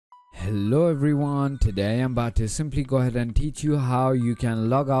Hello everyone, today I'm about to simply go ahead and teach you how you can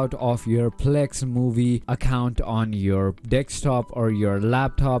log out of your Plex movie account on your desktop or your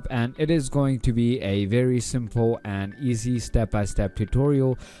laptop, and it is going to be a very simple and easy step-by-step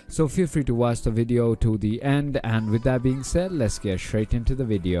tutorial, so feel free to watch the video to the end. And with that being said, let's get straight into the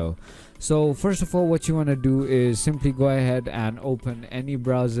video. So first of all, what you want to do is simply go ahead and open any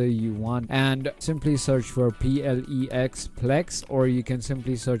browser you want and simply search for Plex, or you can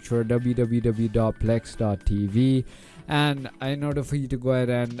simply search for www.plex.tv. and in order for you to go ahead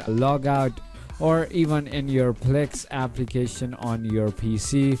and log out, or even in your Plex application on your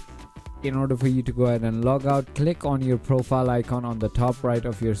PC, in order for you to go ahead and log out, click on your profile icon on the top right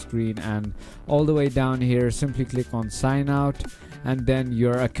of your screen, and all the way down here simply click on sign out, and then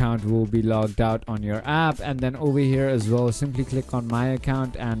your account will be logged out on your app. And then over here as well, simply click on my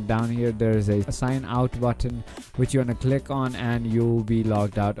account, and down here there is a sign out button which you want to click on, and you'll be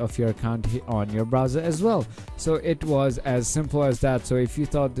logged out of your account on your browser as well. So it was as simple as that. So if you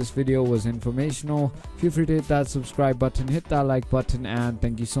thought this video was informational, feel free to hit that subscribe button, hit that like button, and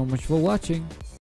thank you so much for watching.